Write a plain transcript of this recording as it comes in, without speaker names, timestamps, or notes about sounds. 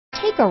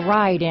Take a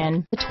ride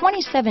in the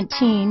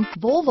 2017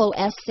 Volvo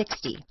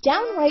S60.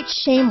 Downright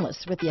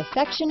shameless with the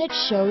affection it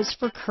shows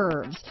for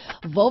curves,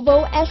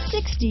 Volvo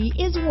S60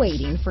 is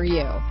waiting for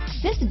you.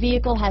 This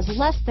vehicle has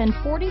less than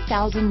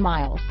 40,000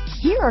 miles.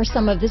 Here are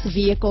some of this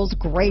vehicle's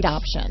great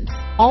options: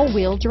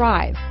 all-wheel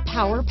drive,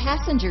 power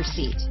passenger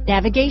seat,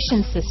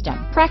 navigation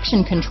system,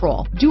 traction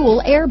control,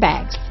 dual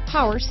airbags,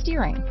 power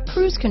steering,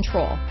 cruise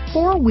control,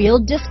 four-wheel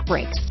disc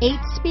brakes, 8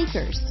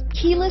 speakers,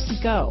 keyless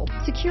go,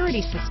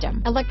 security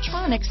system,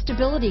 electronic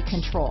stability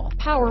control,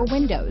 power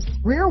windows,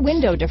 rear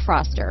window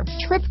defroster,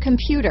 trip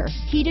computer,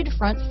 heated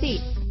front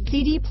seats,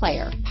 CD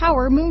player,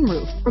 power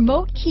moonroof,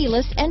 remote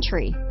keyless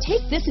entry.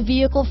 Take this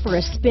vehicle for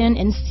a spin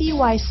and see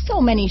why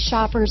so many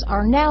shoppers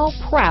are now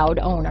proud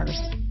owners.